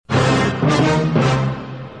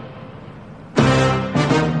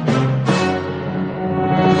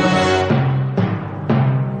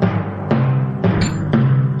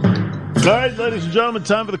ladies and gentlemen.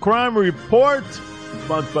 Time for the Crime Report.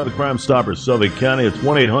 Sponsored by the Crime Stoppers, Southern County. It's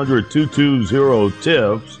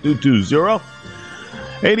 1-800-220-TIPS,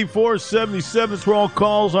 220-8477. That's where all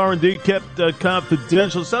calls are indeed kept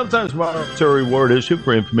confidential. Sometimes monetary reward issued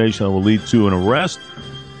for information that will lead to an arrest.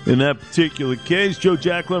 In that particular case, Joe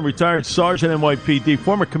Jacklin, retired Sergeant NYPD,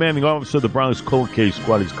 former commanding officer of the Bronx Cold Case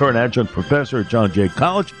Squad. He's current adjunct professor at John Jay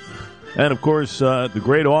College. And, of course, the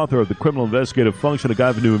great author of The Criminal Investigative Function, A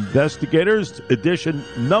Guide for New Investigators, edition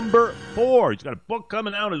number 4. He's got a book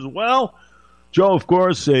coming out as well. Joe, of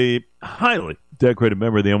course, a highly decorated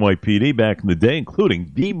member of the NYPD back in the day,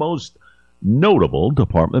 including the most notable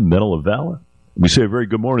Department Medal of Valor. We say a very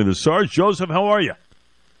good morning to Sarge. Joseph, how are you?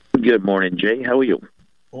 Good morning, Jay. How are you?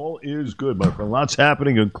 All is good, my friend. Lots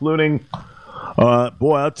happening, including,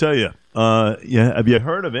 boy, I'll tell you, have you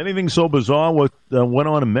heard of anything so bizarre what went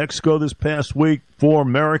on in Mexico this past week? 4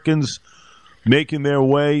 Americans making their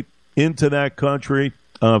way into that country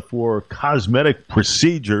for cosmetic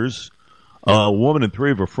procedures. A woman and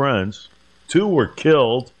 3 of her friends. 2 were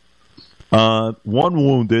killed, 1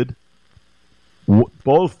 wounded,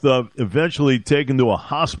 both eventually taken to a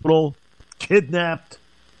hospital, kidnapped.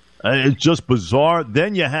 It's just bizarre.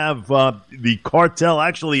 Then you have the cartel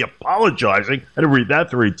actually apologizing. I had to read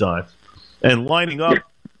that 3 times. And lining up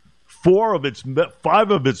 4 or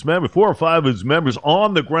 5 of its members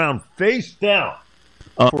on the ground, face down,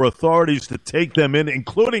 for authorities to take them in,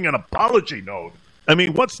 including an apology note. I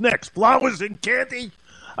mean, what's next? Flowers and candy?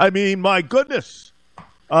 I mean, my goodness.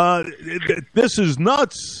 This is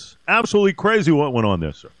nuts. Absolutely crazy what went on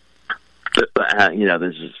there, sir.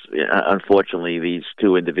 This is, unfortunately, these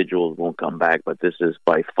 2 individuals won't come back, but this is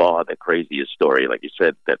by far the craziest story, like you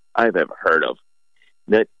said, that I've ever heard of.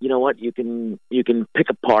 That, you know what, you can pick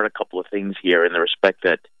apart a couple of things here in the respect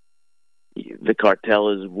that the cartel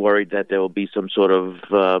is worried that there will be some sort of,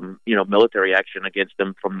 military action against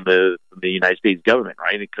them from the United States government,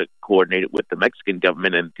 right? It could coordinate it with the Mexican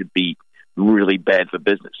government and could be really bad for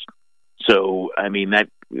business. So, I mean, that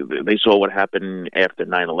they saw what happened after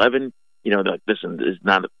 9/11. This is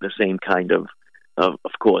not the same kind of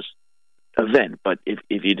course, event. But if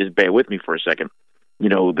you just bear with me for a second,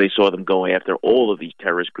 they saw them go after all of these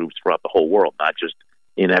terrorist groups throughout the whole world, not just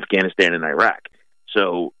in Afghanistan and Iraq.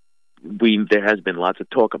 So there has been lots of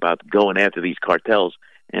talk about going after these cartels,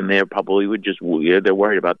 and they're probably they're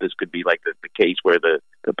worried about this could be like the case where the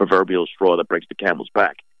proverbial straw that breaks the camel's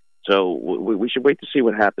back. So we should wait to see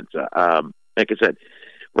what happens. Like I said,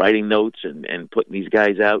 writing notes and putting these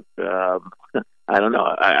guys out. I don't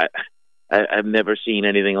know. I've never seen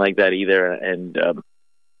anything like that either, and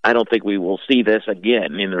I don't think we will see this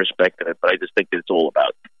again in the respect of it. But I just think that it's all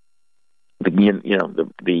about the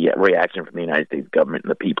reaction from the United States government and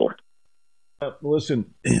the people.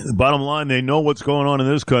 Listen, the bottom line, they know what's going on in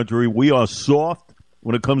this country. We are soft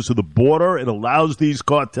when it comes to the border. It allows these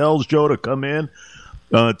cartels, Joe, to come in.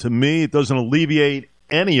 To me, it doesn't alleviate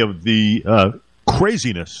any of the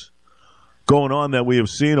craziness going on that we have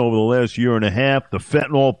seen over the last year and a half, the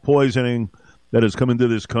fentanyl poisoning that has come into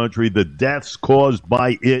this country, the deaths caused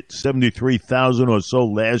by it, 73,000 or so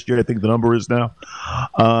last year, I think the number is now.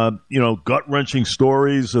 Gut-wrenching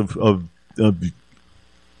stories of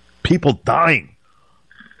people dying,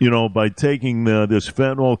 by taking this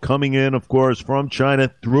fentanyl coming in, of course, from China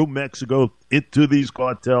through Mexico into these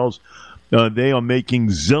cartels. They are making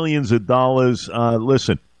zillions of dollars.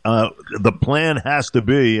 Listen, the plan has to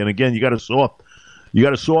be, and again, you got a soft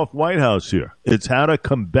White House here. It's how to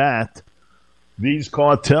combat these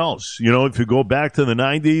cartels. If you go back to the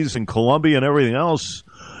 90s and Colombia and everything else,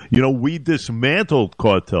 we dismantled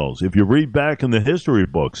cartels. If you read back in the history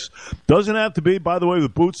books, doesn't have to be, by the way,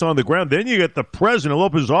 with boots on the ground. Then you get the president,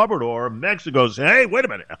 Lopez Obrador of Mexico, saying, hey, wait a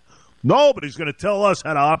minute. Nobody's going to tell us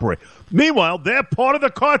how to operate. Meanwhile, they're part of the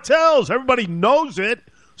cartels. Everybody knows it.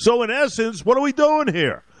 So in essence, what are we doing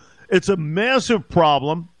here? It's a massive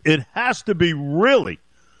problem. It has to be really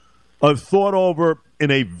thought over in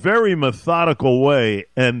a very methodical way,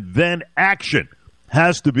 and then action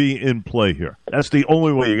has to be in play here. That's the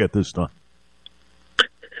only way you get this done.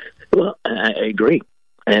 Well, I agree.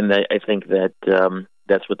 And I think that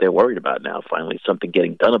that's what they're worried about now, finally, something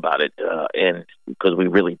getting done about it. And because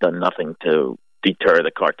we've really done nothing to deter the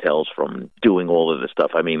cartels from doing all of this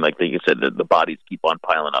stuff. I mean, like you said, the bodies keep on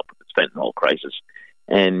piling up with this fentanyl crisis.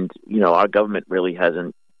 And, our government really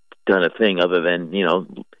hasn't done a thing other than,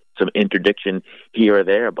 some interdiction here or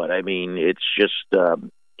there. But, I mean, it's just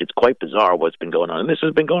it's quite bizarre what's been going on. And this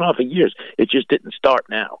has been going on for years. It just didn't start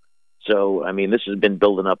now. So, I mean, this has been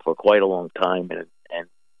building up for quite a long time. And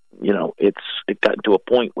it's gotten to a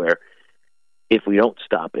point where if we don't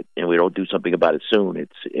stop it and we don't do something about it soon,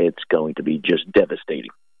 it's going to be just devastating.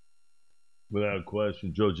 Without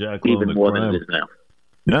question, Joe Jackalow. Even more than it is now.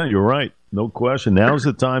 Yeah, you're right. No question. Now's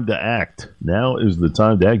the time to act. Now is the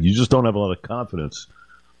time to act. You just don't have a lot of confidence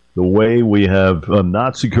the way we have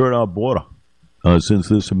not secured our border since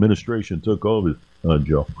this administration took over,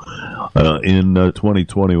 Joe, in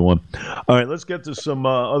 2021. All right, let's get to some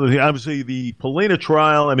other things. Obviously, the Polina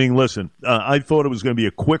trial, I mean, listen, I thought it was going to be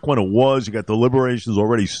a quick one. It was. You got deliberations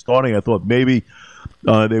already starting. I thought maybe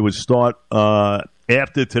they would start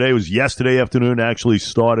after today. It was yesterday afternoon actually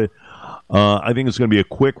started. I think it's going to be a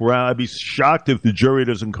quick round. I'd be shocked if the jury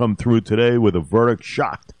doesn't come through today with a verdict.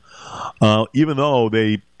 Shocked. Even though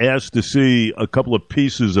they asked to see a couple of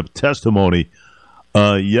pieces of testimony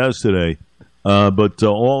yesterday. But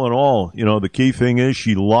all in all, the key thing is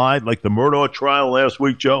she lied, like the Murdaugh trial last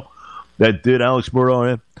week, Joe, that did Alex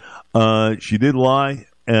Murdaugh in. She did lie,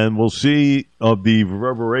 and we'll see of the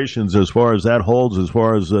reverberations as far as that holds, as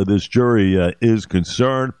far as this jury is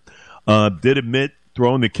concerned. Did admit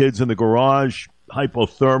throwing the kids in the garage,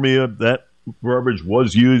 hypothermia, that verbiage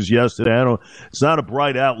was used yesterday. It's not a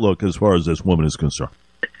bright outlook as far as this woman is concerned.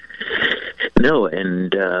 No,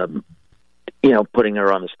 and putting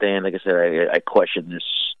her on the stand, like I said, I question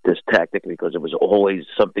this tactic because it was always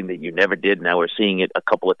something that you never did. Now we're seeing it a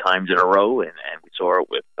couple of times in a row, and we saw it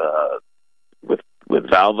with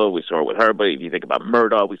Valva, we saw it with her. But if you think about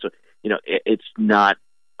Murdaugh, we saw, it's not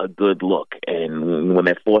a good look. And when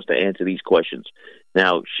they're forced to answer these questions,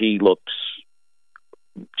 now she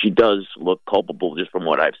does look culpable just from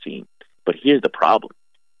what I've seen. But here's the problem.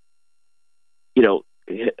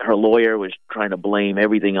 Her lawyer was trying to blame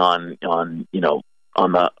everything on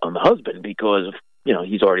the husband because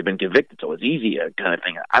he's already been convicted, so it's easier kind of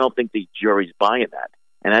thing. I don't think the jury's buying that.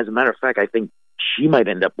 And as a matter of fact, I think she might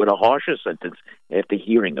end up with a harsher sentence after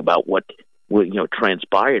hearing about what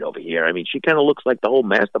transpired over here. I mean, she kind of looks like the whole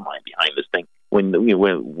mastermind behind this thing when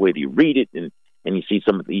you read it and you see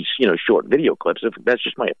some of these short video clips. That's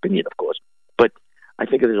just my opinion, of course. But I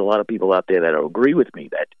think there's a lot of people out there that agree with me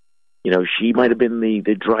that she might have been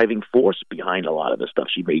the driving force behind a lot of the stuff.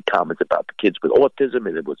 She made comments about the kids with autism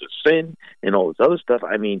and it was a sin and all this other stuff.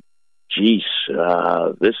 I mean, geez,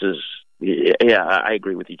 this is, I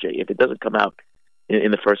agree with you, Jay. If it doesn't come out in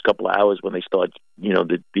the first couple of hours when they start,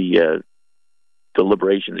 the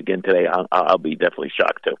deliberations again today, I'll be definitely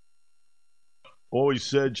shocked too. Always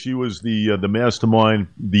said she was the mastermind,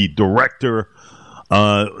 the director.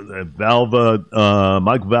 Valva,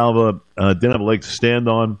 Mike Valva didn't have a leg to stand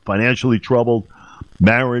on, financially troubled,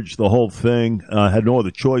 marriage, the whole thing, had no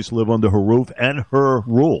other choice, live under her roof and her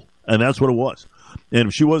rule. And that's what it was. And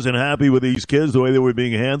if she wasn't happy with these kids, the way they were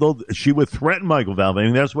being handled, she would threaten Michael Valva. I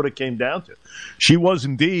mean, that's what it came down to. She was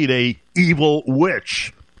indeed a evil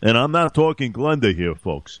witch. And I'm not talking Glenda here,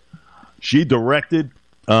 folks. She directed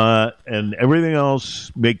and everything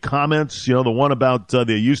else, made comments, the one about they're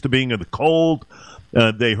used to being in the cold.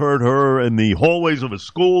 They heard her in the hallways of a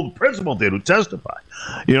school. The principal did, who testified.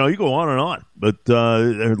 You go on and on. But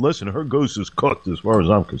listen, her goose is cooked as far as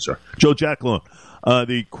I'm concerned. Joe Jackalow,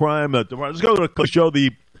 the crime. Let's go to the show.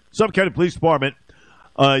 The Suffolk County Police Department.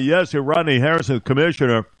 Yes, Rodney Harrison,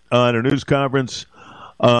 commissioner, at a news conference,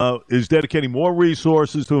 is dedicating more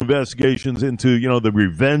resources to investigations into, the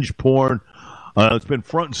revenge porn. It's been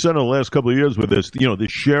front and center the last couple of years with this, the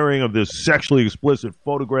sharing of this sexually explicit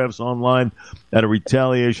photographs online out of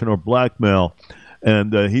retaliation or blackmail.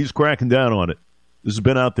 And he's cracking down on it. This has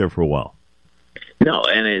been out there for a while. No,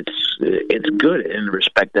 and it's good in the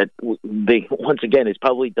respect that once again, it's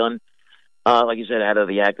probably done, like you said, out of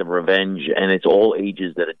the act of revenge, and it's all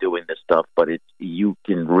ages that are doing this stuff, but you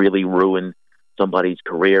can really ruin somebody's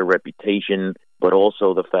career, reputation, but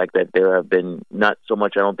also the fact that there have been, not so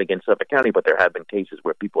much, I don't think, in Suffolk County, but there have been cases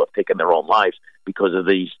where people have taken their own lives because of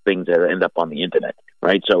these things that end up on the internet,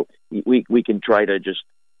 right? So we can try to just,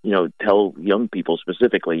 tell young people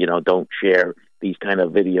specifically, don't share these kind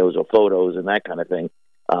of videos or photos and that kind of thing.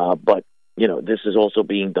 But, this is also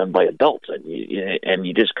being done by adults, and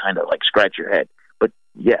you just kind of like scratch your head. But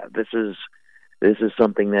yeah, this is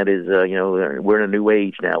something that is, we're in a new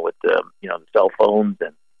age now with, the cell phones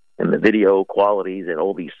and the video qualities and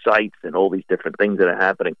all these sites and all these different things that are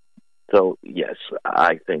happening. So, yes,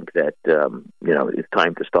 I think that, it's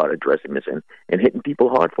time to start addressing this and hitting people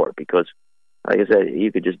hard for it because, like I said,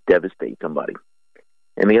 you could just devastate somebody.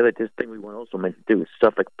 And the other thing we want to also mention, too, is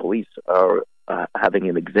Suffolk Police are having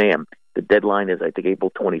an exam. The deadline is, I think,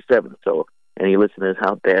 April 27th. So any listeners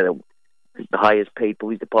out there, the highest paid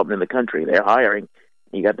police department in the country, they're hiring.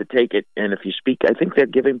 You got to take it. And if you speak, I think they're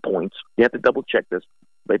giving points. You have to double check this.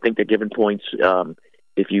 But I think they're giving points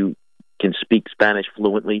if you can speak Spanish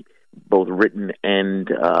fluently, both written and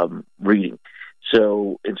reading.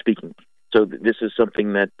 So, and speaking. So this is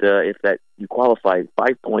something that if that you qualify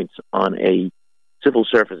 5 points on a civil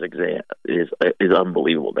service exam is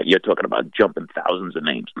unbelievable. That you're talking about jumping thousands of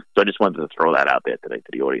names. So I just wanted to throw that out there today to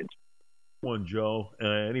the audience. One, Joe,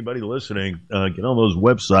 anybody listening, get on those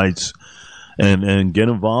websites and get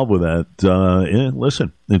involved with that.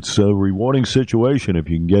 Listen, it's a rewarding situation if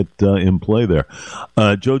you can get in play there.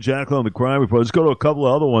 Joe Jacklin on the Crime Report. Let's go to a couple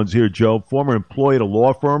of other ones here, Joe. Former employee at a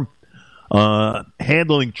law firm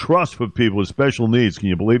handling trust for people with special needs. Can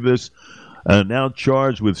you believe this? Now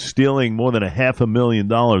charged with stealing more than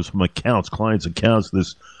 $500,000 from clients' accounts.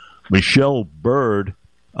 This Michelle Bird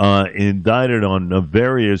indicted on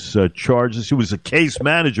various charges. She was a case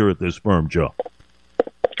manager at this firm, Joe.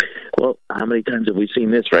 Well, how many times have we seen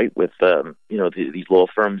this, right? With these law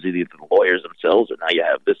firms, either the lawyers themselves, or now you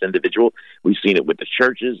have this individual. We've seen it with the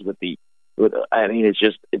churches,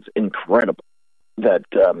 it's incredible that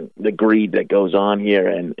the greed that goes on here,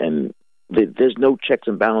 and there's no checks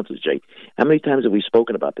and balances, Jay. How many times have we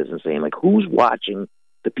spoken about this and saying, like, who's watching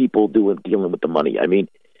the people dealing with the money? I mean,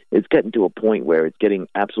 it's getting to a point where it's getting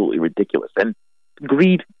absolutely ridiculous. And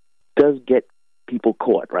greed does get people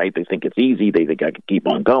caught, right? They think it's easy. They think I can keep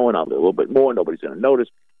on going. I'll do a little bit more. Nobody's going to notice.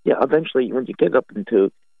 Yeah, eventually, when you get up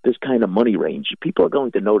into this kind of money range, people are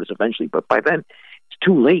going to notice eventually. But by then, it's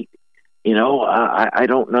too late. I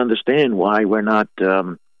don't understand why we're not,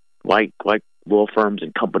 like law firms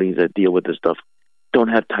and companies that deal with this stuff don't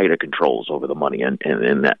have tighter controls over the money. And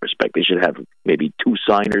in that respect, they should have maybe 2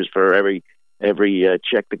 signers for every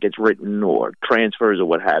check that gets written, or transfers, or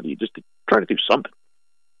what have you, just to try to do something.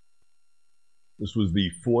 This was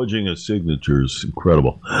the forging of signatures.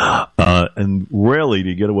 Incredible. And rarely do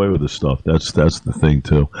you get away with this stuff. That's the thing,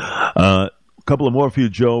 too. A couple of more for you,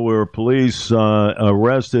 Joe, where police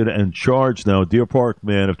arrested and charged now a Deer Park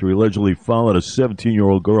man after he allegedly followed a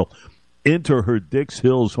 17-year-old girl into her Dix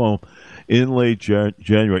Hills home in late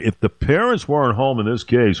January. If the parents weren't home in this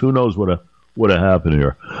case, who knows what would have happened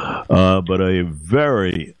here. But a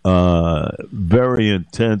very, very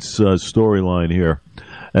intense storyline here.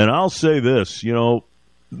 And I'll say this,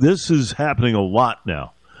 this is happening a lot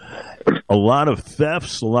now. A lot of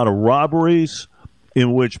thefts, a lot of robberies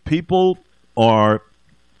in which people are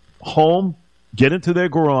home, get into their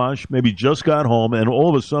garage, maybe just got home, and all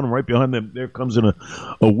of a sudden, right behind them, there comes in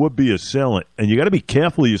a would-be assailant. And you got to be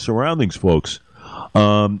careful of your surroundings, folks.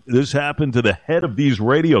 This happened to the head of these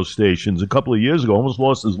radio stations a couple of years ago, almost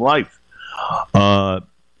lost his life.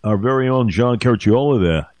 Our very own John Caracciolo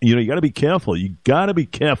there. You got to be careful. You got to be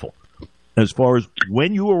careful as far as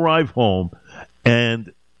when you arrive home,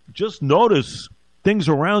 and just notice things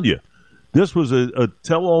around you. This was a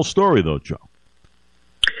tell-all story, though, Joe.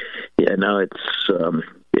 Yeah, no,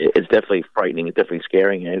 it's definitely frightening. It's definitely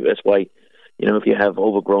scaring. And that's why, if you have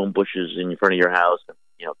overgrown bushes in front of your house,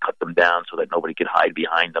 cut them down so that nobody can hide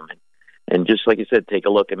behind them. And just like you said, take a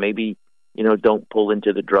look, and maybe, don't pull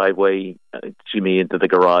into the driveway, into the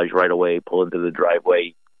garage right away. Pull into the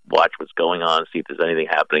driveway, watch what's going on, see if there's anything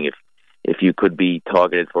happening. If you could be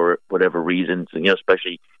targeted for whatever reasons, and,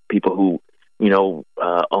 especially people who,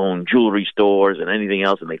 own jewelry stores and anything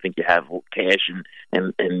else, and they think you have cash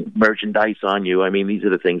and merchandise on you. I mean, these are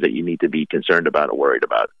the things that you need to be concerned about or worried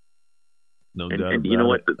about. No doubt. And you know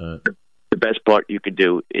what? The best part you could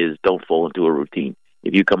do is don't fall into a routine.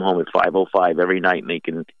 If you come home at 5:05 every night,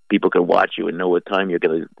 and people can watch you and know what time you're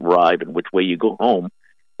going to arrive and which way you go home,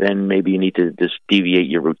 then maybe you need to just deviate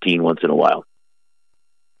your routine once in a while.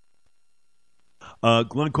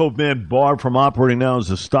 Glen Cove man barred from operating now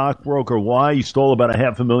as a stockbroker. Why? He stole about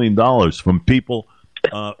 $500,000 from people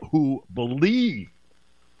who believe,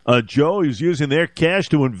 Joe, he's using their cash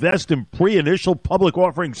to invest in pre-initial public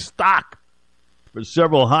offering stock for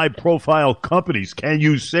several high-profile companies. Can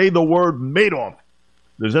you say the word Madoff?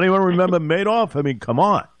 Does anyone remember Madoff? I mean, come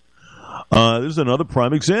on. This is another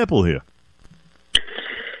prime example here.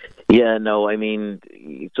 Yeah, no, I mean,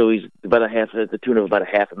 so he's about the tune of about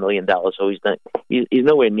 $500,000. So he's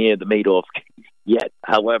nowhere near the Madoff yet.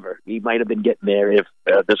 However, he might have been getting there if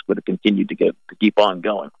this would have continued to keep on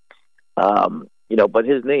going. But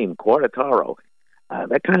his name, Quartataro,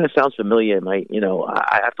 that kind of sounds familiar.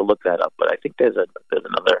 I have to look that up, but I think there's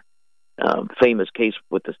another famous case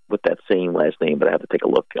with that same last name, but I have to take a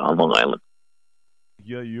look on Long Island.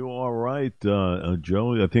 Yeah, you are right,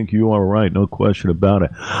 Joe. I think you are right. No question about it.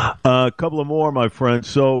 A couple of more, my friend.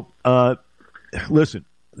 So, listen,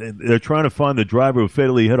 they're trying to find the driver who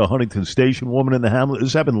fatally hit a Huntington Station woman in the Hamlet.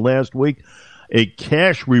 This happened last week. A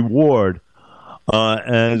cash reward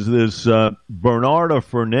as this Bernardo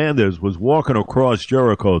Fernandez was walking across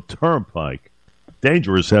Jericho Turnpike.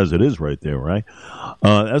 Dangerous as it is right there, right?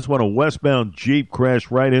 That's when a westbound Jeep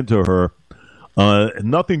crashed right into her.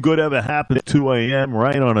 Nothing good ever happened at 2 a.m.,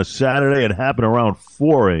 right, on a Saturday. It happened around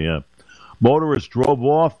 4 a.m. Motorists drove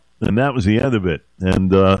off, and that was the end of it.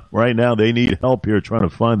 And right now they need help here trying to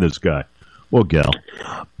find this guy. Well, gal.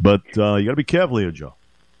 But you got to be careful here, Joe.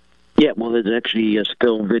 Yeah, well, there's actually a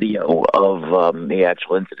still video of the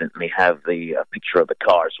actual incident, and they have the picture of the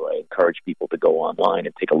car. So I encourage people to go online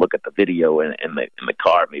and take a look at the video and the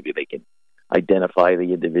car. Maybe they can identify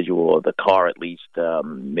the individual or the car at least.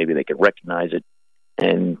 Maybe they can recognize it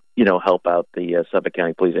and, help out the Suffolk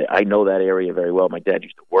County Police. I know that area very well. My dad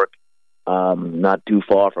used to work not too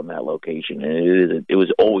far from that location, and it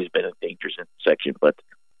was always been a dangerous intersection, but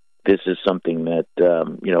this is something that,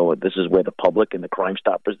 this is where the public and the Crime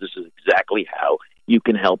Stoppers, this is exactly how you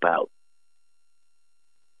can help out.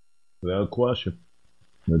 Without question.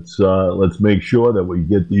 Let's make sure that we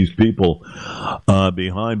get these people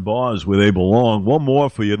behind bars where they belong. One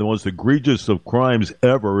more for you. The most egregious of crimes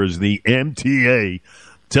ever is the MTA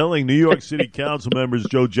telling New York City Council members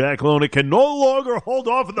Joe Giacalone can no longer hold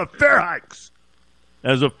off on the fare hikes,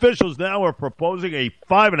 as officials now are proposing a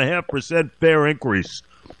 5.5% fare increase.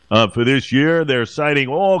 For this year, they're citing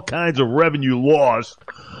all kinds of revenue loss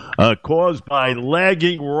caused by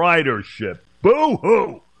lagging ridership.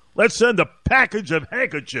 Boo-hoo! Let's send a package of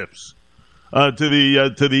handkerchiefs to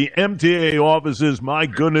the MTA offices. My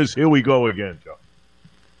goodness, here we go again, Joe.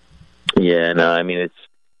 Yeah, no, I mean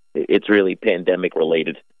it's really pandemic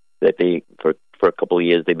related. That they for a couple of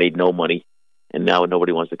years they made no money, and now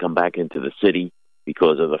nobody wants to come back into the city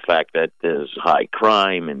because of the fact that there's high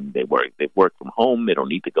crime and they work from home. They don't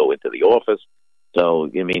need to go into the office. So,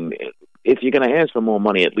 I mean, if you're going to ask for more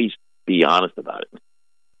money, at least be honest about it.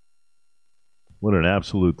 What an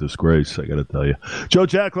absolute disgrace, I got to tell you. Joe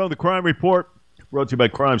Giacalone, The Crime Report, brought to you by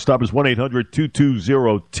Crime Stoppers,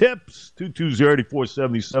 1-800-220-TIPS,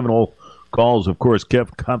 220-8477. All calls, of course,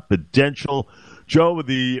 kept confidential. Joe, with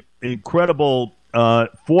the incredible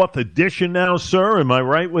fourth edition now, sir. Am I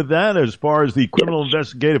right with that as far as the criminal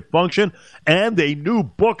investigative function and a new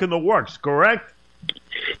book in the works, correct?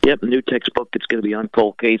 Yep, new textbook. It's going to be on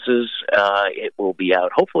cold cases. It will be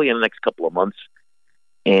out hopefully in the next couple of months.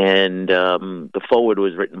 And the foreword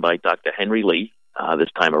was written by Dr. Henry Lee. This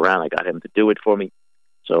time around, I got him to do it for me.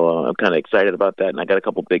 So I'm kind of excited about that. And I got a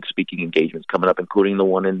couple big speaking engagements coming up, including the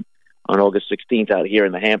one on August 16th out here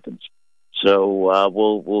in the Hamptons. So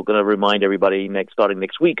we're going to remind everybody starting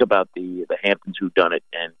next week about the Hamptons whodunit,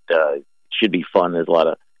 and it should be fun. There's a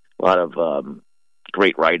lot of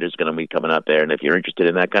great writers going to be coming out there, and if you're interested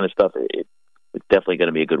in that kind of stuff, it's definitely going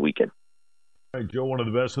to be a good weekend. Right, Joe, one of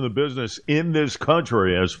the best in the business in this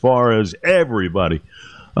country as far as everybody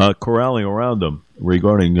corralling around them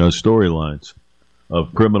regarding storylines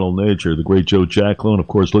of criminal nature. The great Joe Giacalone. Of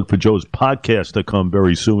course, look for Joe's podcast to come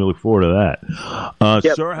very soon. We look forward to that.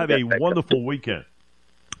 Sir, have a wonderful weekend.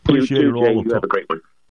 Appreciate you too, it all. Jay, you have a great one.